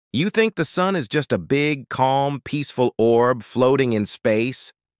You think the sun is just a big, calm, peaceful orb floating in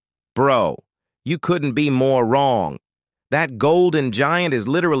space? Bro, you couldn't be more wrong. That golden giant is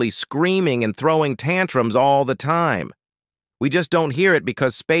literally screaming and throwing tantrums all the time. We just don't hear it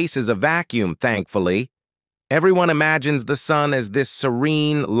because space is a vacuum, thankfully. Everyone imagines the sun as this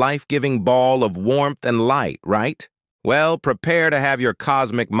serene, life-giving ball of warmth and light, right? Well, prepare to have your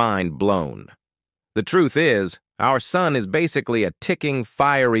cosmic mind blown. The truth is, our sun is basically a ticking,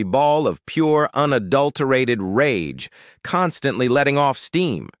 fiery ball of pure, unadulterated rage, constantly letting off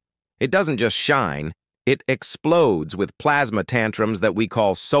steam. It doesn't just shine, it explodes with plasma tantrums that we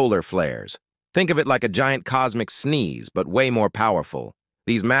call solar flares. Think of it like a giant cosmic sneeze, but way more powerful.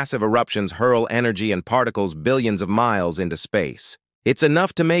 These massive eruptions hurl energy and particles billions of miles into space. It's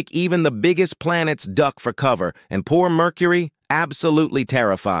enough to make even the biggest planets duck for cover, and poor Mercury, absolutely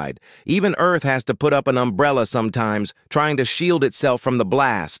terrified. Even Earth has to put up an umbrella sometimes, trying to shield itself from the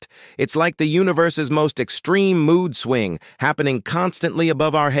blast. It's like the universe's most extreme mood swing, happening constantly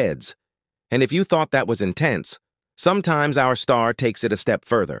above our heads. And if you thought that was intense, sometimes our star takes it a step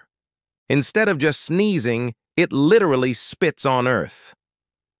further. Instead of just sneezing, it literally spits on Earth.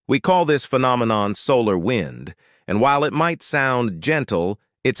 We call this phenomenon solar wind, and while it might sound gentle,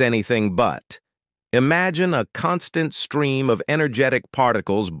 it's anything but. Imagine a constant stream of energetic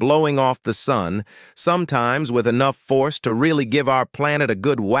particles blowing off the sun, sometimes with enough force to really give our planet a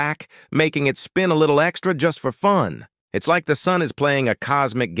good whack, making it spin a little extra just for fun. It's like the sun is playing a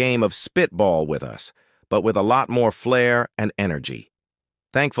cosmic game of spitball with us, but with a lot more flair and energy.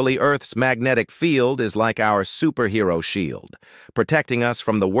 Thankfully, Earth's magnetic field is like our superhero shield, protecting us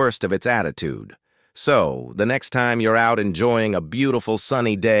from the worst of its attitude. So, the next time you're out enjoying a beautiful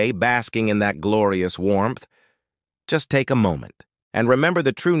sunny day, basking in that glorious warmth, just take a moment and remember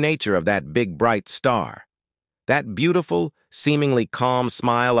the true nature of that big bright star. That beautiful, seemingly calm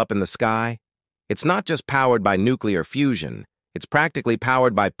smile up in the sky, it's not just powered by nuclear fusion, it's practically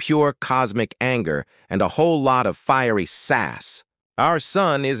powered by pure cosmic anger and a whole lot of fiery sass. Our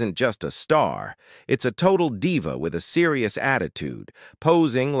sun isn't just a star, it's a total diva with a serious attitude,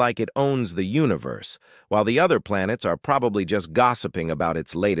 posing like it owns the universe, while the other planets are probably just gossiping about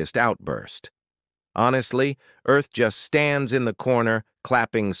its latest outburst. Honestly, Earth just stands in the corner,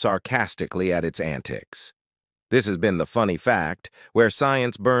 clapping sarcastically at its antics. This has been The Funny Fact, where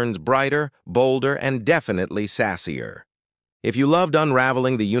science burns brighter, bolder, and definitely sassier. If you loved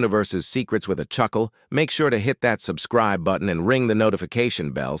unraveling the universe's secrets with a chuckle, make sure to hit that subscribe button and ring the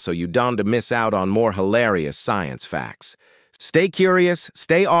notification bell so you don't miss out on more hilarious science facts. Stay curious,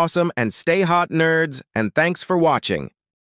 stay awesome, and stay hot, nerds, and thanks for watching.